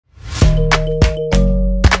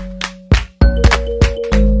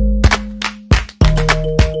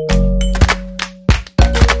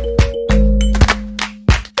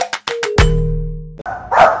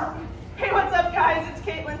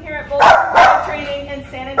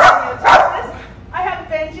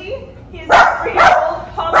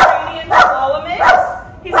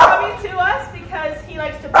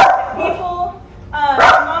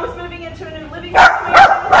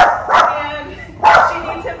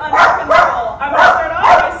under control. I'm going to start off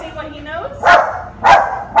by seeing what he knows.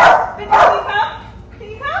 Benji, can you come? Can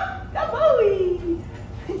you come? Good boy.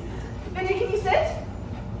 Benji, can you sit?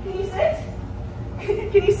 Can you sit?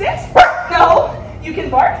 Can you sit? No. You can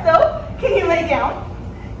bark though. Can you lay down?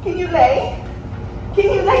 Can you lay? Can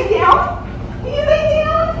you lay down? Can you lay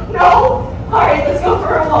down? No. All right, let's go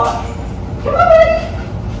for a walk. Come on, buddy.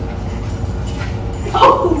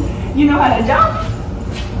 Oh, you know how to jump?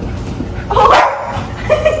 Oh.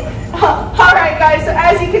 All right, guys, so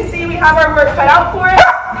as you can see, we have our work cut out for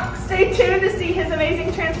us. Stay tuned to see his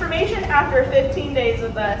amazing transformation after 15 days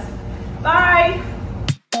with us. Bye.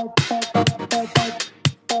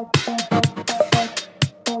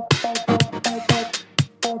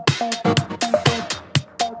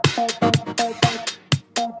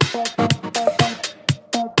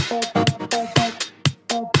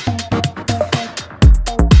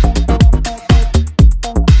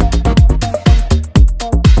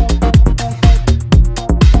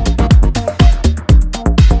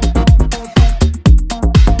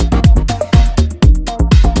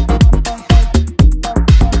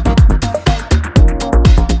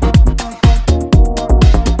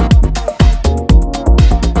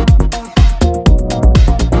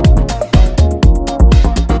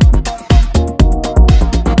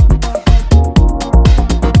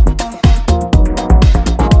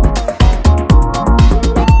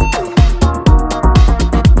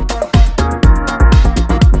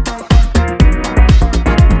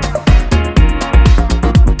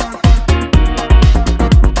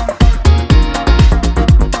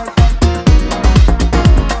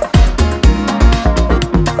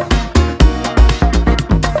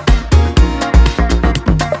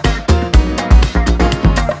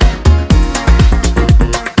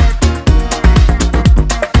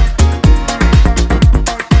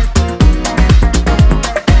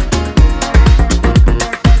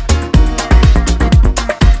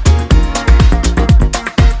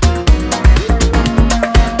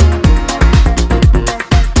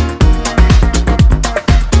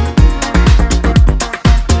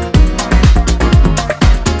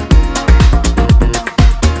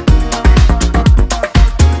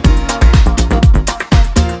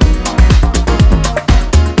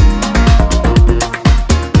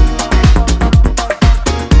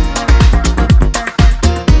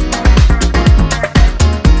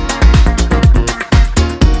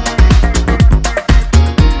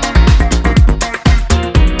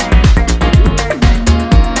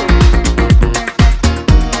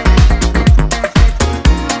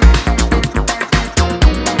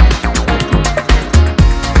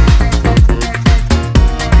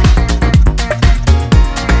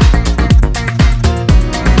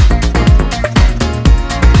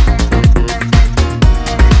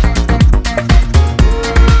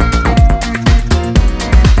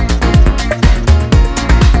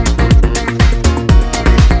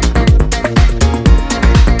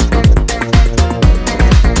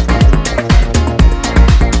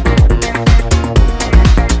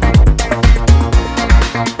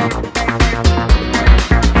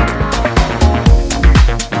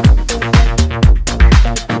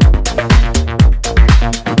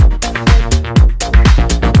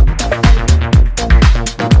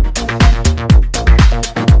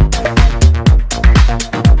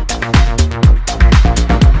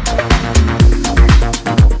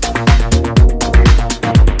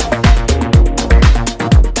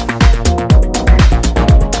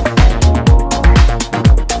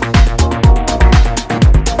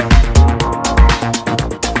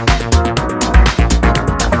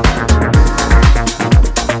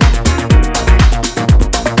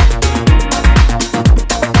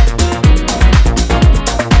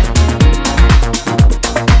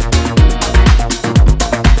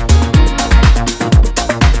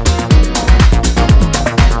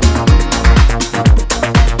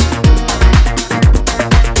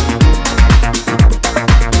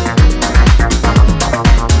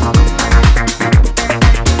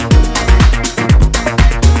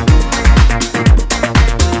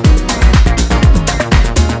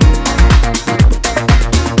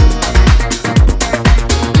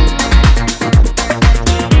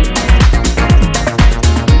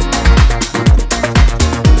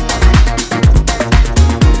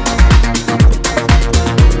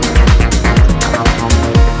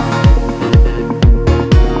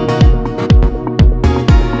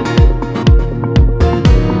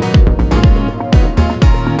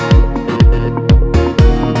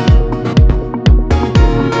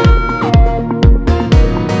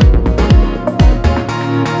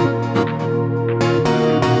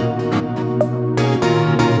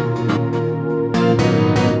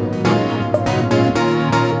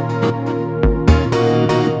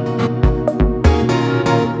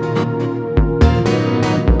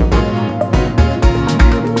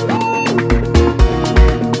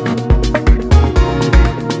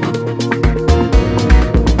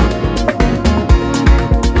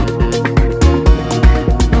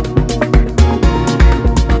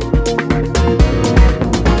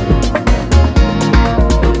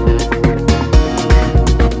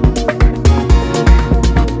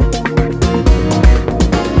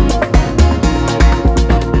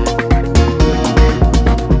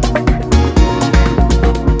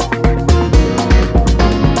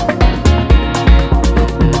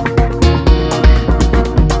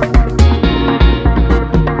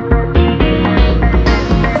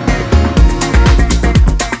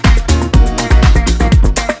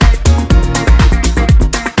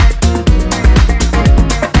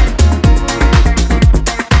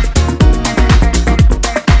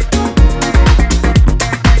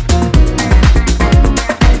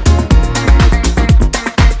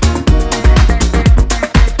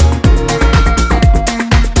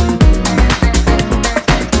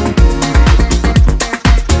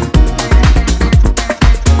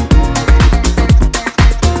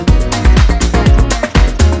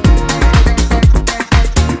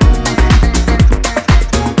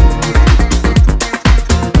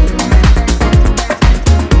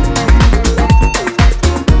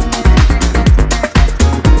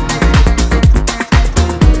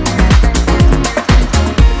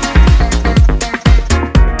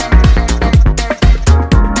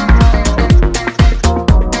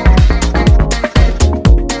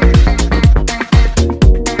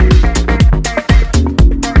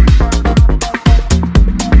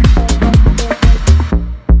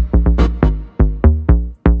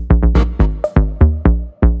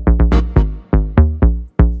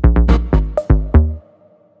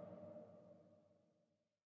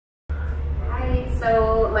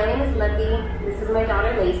 So my name is Lucky, this is my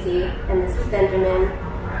daughter Lacey, and this is Benjamin.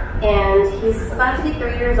 And he's about to be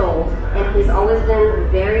 3 years old, and he's always been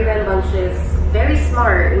very rambunctious, very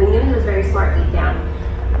smart. We knew he was very smart deep down,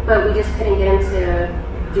 but we just couldn't get him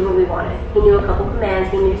to do what we wanted. He knew a couple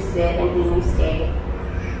commands, he knew sit and he knew stay,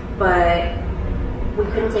 but we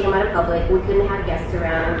couldn't take him out in public, we couldn't have guests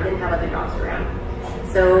around, we couldn't have other dogs around.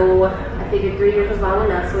 So I figured 3 years was long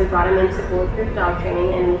enough, so we brought him into Bulletproof Dog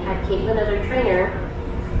Training, and we had Caitlin as our trainer,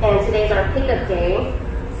 and today's our pickup day.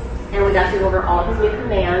 And we got to go over all of his new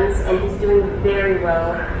commands, and he's doing very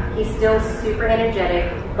well. He's still super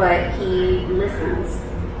energetic, but he listens.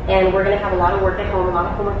 And we're gonna have a lot of work at home, a lot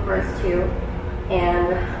of homework for us too. And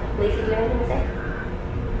Lacey, do you have anything to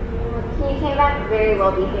say? He came back very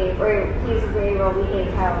well behaved, or he's very well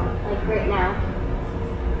behaved how, like right now.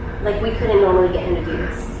 Like we couldn't normally get him to do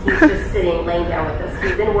this. He's just sitting, laying down with us.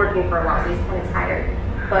 He's been working for a while, so he's kind of tired.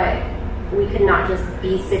 But we could not just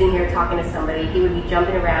be sitting here talking to somebody. He would be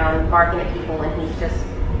jumping around, barking at people, and he's just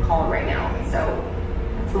calm right now. So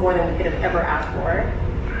it's more than we could have ever asked for.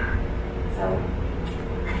 So